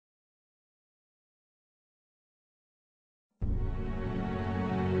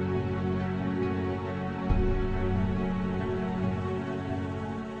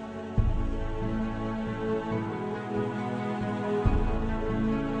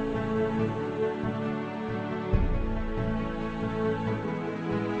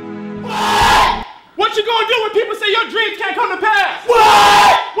dreams can't come to pass.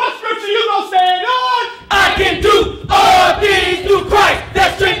 What? What scripture you gon' stand on? I can do all things through Christ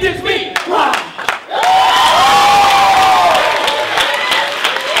that strengthens me. Wow.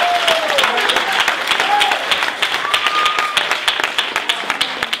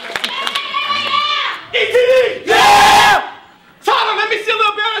 Etd! Yeah! Tyler, let me see a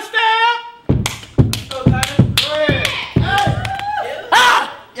little bit of stab. Ah!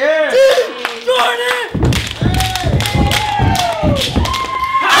 Yeah. Jordan!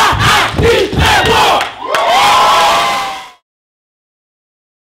 Declare war!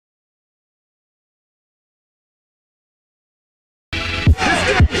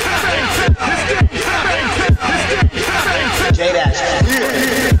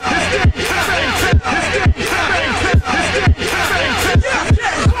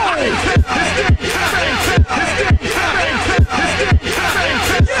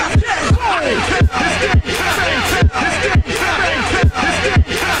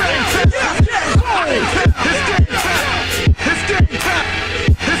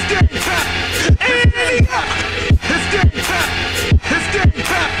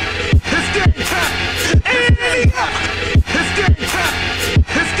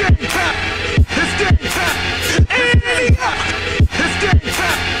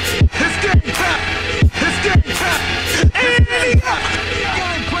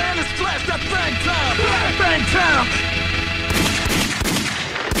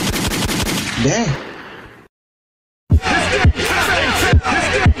 Dang.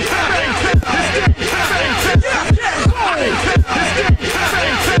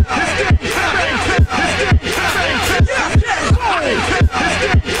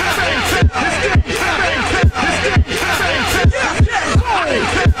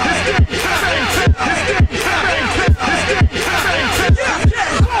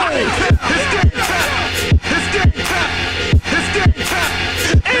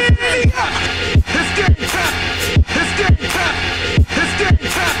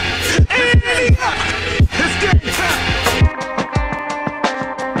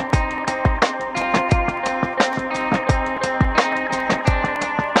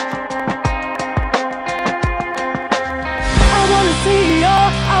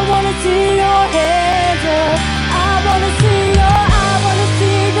 I wanna see your hands up. I wanna see your, I wanna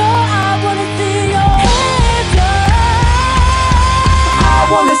see your, I wanna see your hands up. I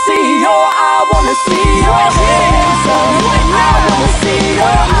wanna see your, I wanna see your hands up. I wanna see your,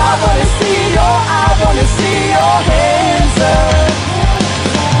 I wanna see your, I wanna see your hands up.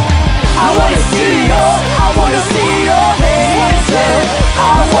 I wanna see your, I wanna see your hands up. I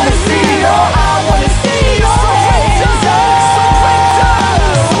wanna see your, I wanna see your hands up.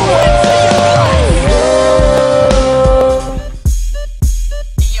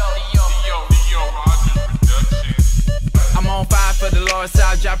 I'm on fire for the Lord,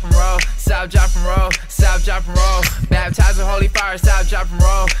 South drop and roll, South drop and roll, South drop and roll. Baptized with holy fire, South drop and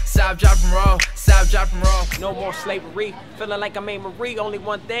roll, South drop and roll, South drop and roll. No more slavery, feeling like I'm Anne Marie. Only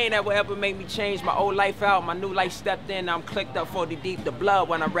one thing that will ever make me change my old life out. My new life stepped in, I'm clicked up for the deep, the blood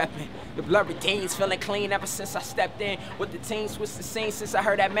when I'm repping. The blood routines, feeling clean ever since I stepped in. With the team, switched the scene since I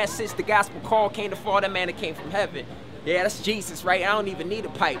heard that message. The gospel call came to fall, that man that came from heaven. Yeah, that's Jesus, right? I don't even need a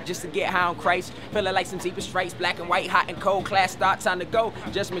pipe just to get high on Christ. Feeling like some zebra stripes, black and white, hot and cold. Class start, time to go.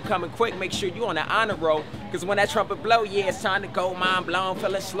 Judgment coming quick, make sure you on the honor roll. Cause when that trumpet blow, yeah, it's time to go. Mind blown,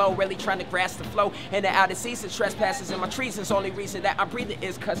 feeling slow, really trying to grasp the flow. And the outer season, trespasses and my treasons. Only reason that I'm breathing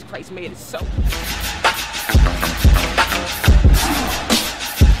is cause Christ made it so.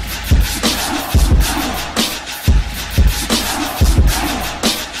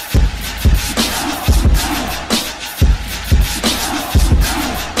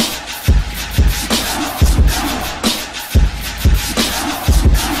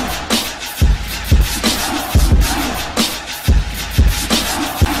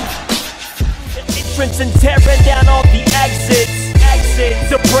 And tearing down all the exits.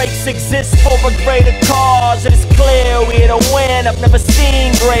 The brakes exist for a greater cause. It's clear we're to win. I've never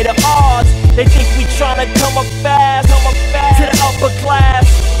seen greater odds. They think we tryna come up fast to the upper class.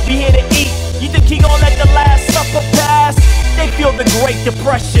 We here to eat. You think he gon' let the last supper pass? They feel the Great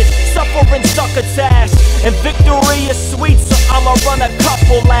Depression, suffering succotash, and victory is sweet. So I'ma run a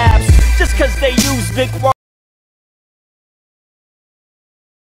couple laps just cause they use big words.